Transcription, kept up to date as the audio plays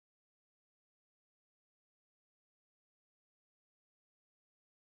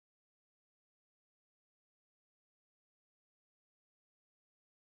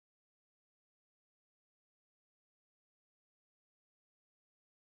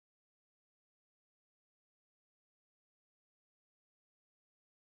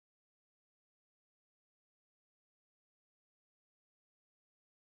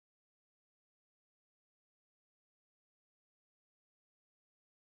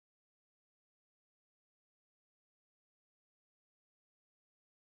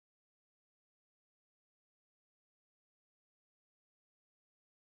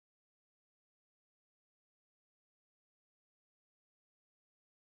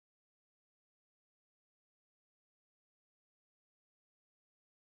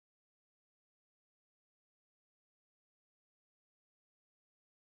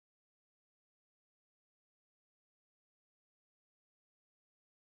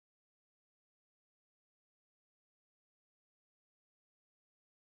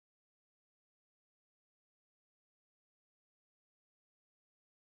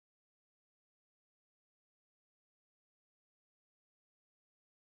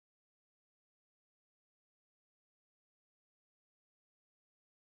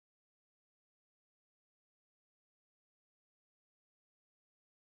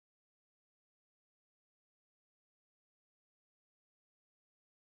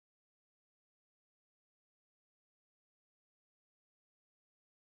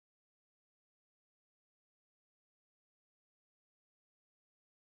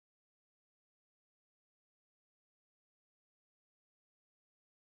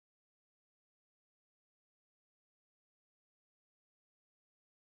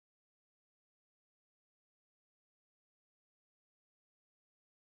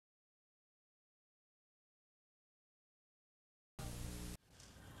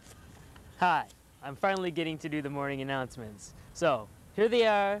Hi, I'm finally getting to do the morning announcements. So, here they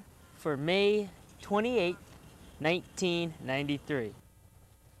are for May 28, 1993.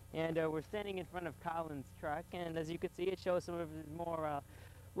 And we're standing in front of Colin's truck, and as you can see, it shows some of his more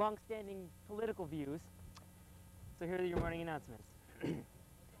long-standing political views. So here are your morning announcements.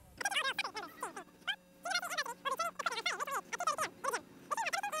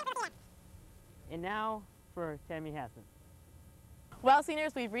 And now for Tammy Hassan. Well,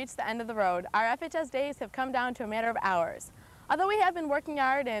 seniors, we've reached the end of the road. Our FHS days have come down to a matter of hours. Although we have been working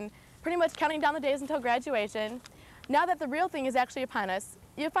hard and pretty much counting down the days until graduation, now that the real thing is actually upon us,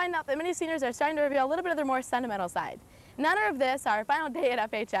 you find out that many seniors are starting to reveal a little bit of their more sentimental side. In honor of this, our final day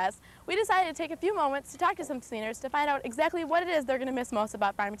at FHS, we decided to take a few moments to talk to some seniors to find out exactly what it is they're going to miss most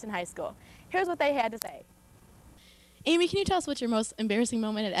about Farmington High School. Here's what they had to say. Amy, can you tell us what your most embarrassing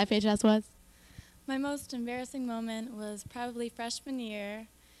moment at FHS was? My most embarrassing moment was probably freshman year.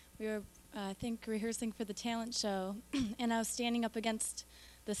 We were, I think, rehearsing for the talent show, and I was standing up against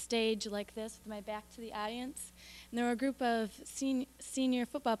the stage like this with my back to the audience. And there were a group of senior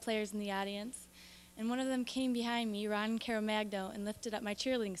football players in the audience, and one of them came behind me, Ron Caramagno, and lifted up my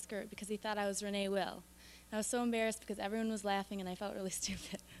cheerleading skirt because he thought I was Renee Will. I was so embarrassed because everyone was laughing, and I felt really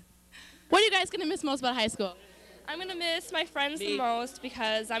stupid. What are you guys going to miss most about high school? I'm going to miss my friends the most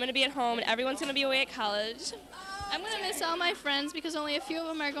because I'm going to be at home and everyone's going to be away at college. I'm going to miss all my friends because only a few of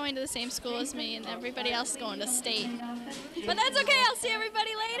them are going to the same school as me and everybody else is going to state. But that's okay, I'll see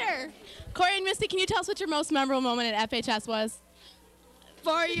everybody later. Corey and Misty, can you tell us what your most memorable moment at FHS was?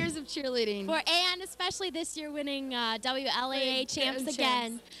 4 years of cheerleading. And especially this year winning WLAA champs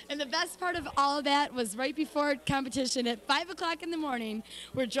again. And the best part of all of that was right before competition at 5 o'clock in the morning,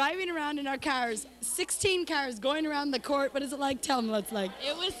 we're driving around in our cars, 16 cars going around the court. What is it like? Tell them what it's like.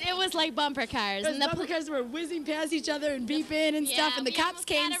 It was like bumper cars. And the bumper cars were whizzing past each other and beeping and stuff, and the cops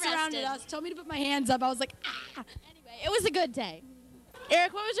came, surrounded us, told me to put my hands up. I was like, ah. Anyway, it was a good day.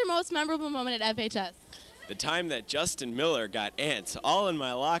 Eric, what was your most memorable moment at FHS? The time that Justin Miller got ants all in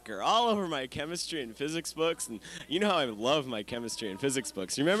my locker, all over my chemistry and physics books, and you know how I love my chemistry and physics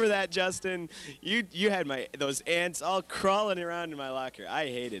books. You remember that, Justin? You had those ants all crawling around in my locker. I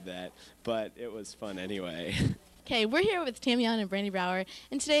hated that, but it was fun anyway. Okay, we're here with Tammy Allen and Brandy Brower,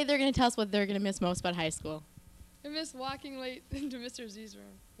 and today they're going to tell us what they're going to miss most about high school. I miss walking late into Mr. Z's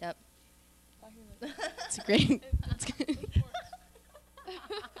room. Yep. It's great.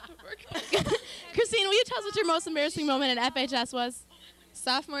 Christine, will you tell us what your most embarrassing moment at FHS was?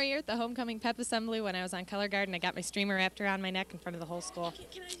 Sophomore year at the homecoming pep assembly when I was on color guard and I got my streamer wrapped around my neck in front of the whole school.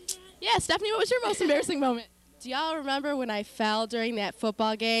 Yeah, Stephanie, what was your most embarrassing moment? Do y'all remember when I fell during that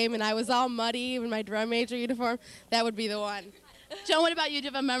football game and I was all muddy in my drum major uniform? That would be the one. Joan, what about you? Do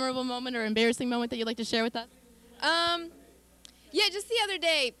you have a memorable moment or embarrassing moment that you'd like to share with us? Yeah, just the other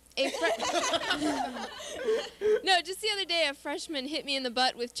day, a freshman hit me in the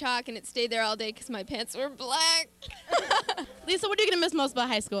butt with chalk and it stayed there all day because my pants were black. Lisa, what are you going to miss most about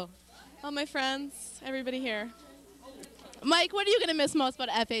high school? All my friends, everybody here. Mike, what are you going to miss most about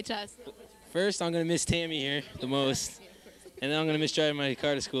FHS? First, I'm going to miss Tammy here the most, and then I'm going to miss driving my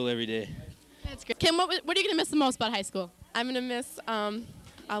car to school every day. That's great. Kim, what are you going to miss the most about high school? I'm going to miss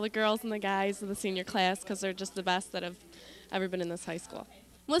all the girls and the guys of the senior class because they're just the best that have ever been in this high school.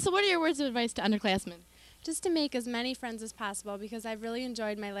 Melissa, what are your words of advice to underclassmen? Just to make as many friends as possible because I've really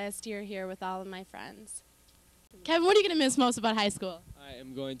enjoyed my last year here with all of my friends. Kevin, what are you going to miss most about high school? I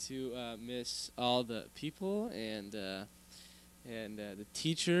am going to miss all the people and the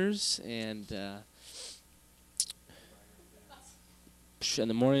teachers and the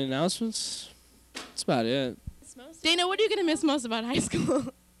morning announcements. That's about it. Dana, what are you going to miss most about high school?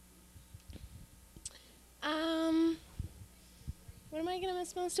 What am I going to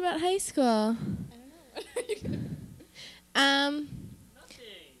miss most about high school?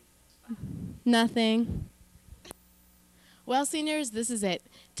 Nothing. Well, seniors, this is it.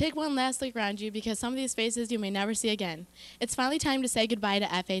 Take one last look around you because some of these faces you may never see again. It's finally time to say goodbye to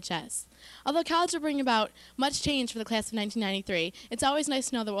FHS. Although college will bring about much change for the class of 1993, it's always nice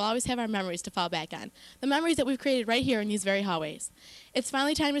to know that we'll always have our memories to fall back on. The memories that we've created right here in these very hallways. It's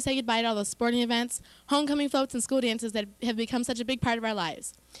finally time to say goodbye to all those sporting events, homecoming floats, and school dances that have become such a big part of our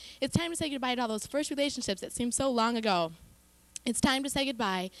lives. It's time to say goodbye to all those first relationships that seemed so long ago. It's time to say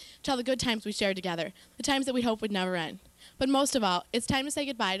goodbye to all the good times we shared together, the times that we hope would never end. But most of all, it's time to say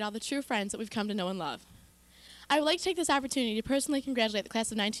goodbye to all the true friends that we've come to know and love. I would like to take this opportunity to personally congratulate the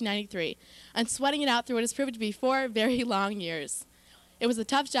class of 1993 on sweating it out through what has proved to be 4 very long years. It was a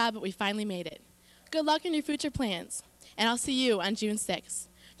tough job, but we finally made it. Good luck in your future plans, and I'll see you on June 6th.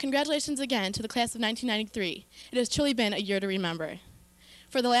 Congratulations again to the class of 1993. It has truly been a year to remember.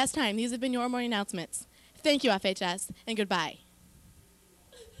 For the last time, these have been your morning announcements. Thank you, FHS, and goodbye.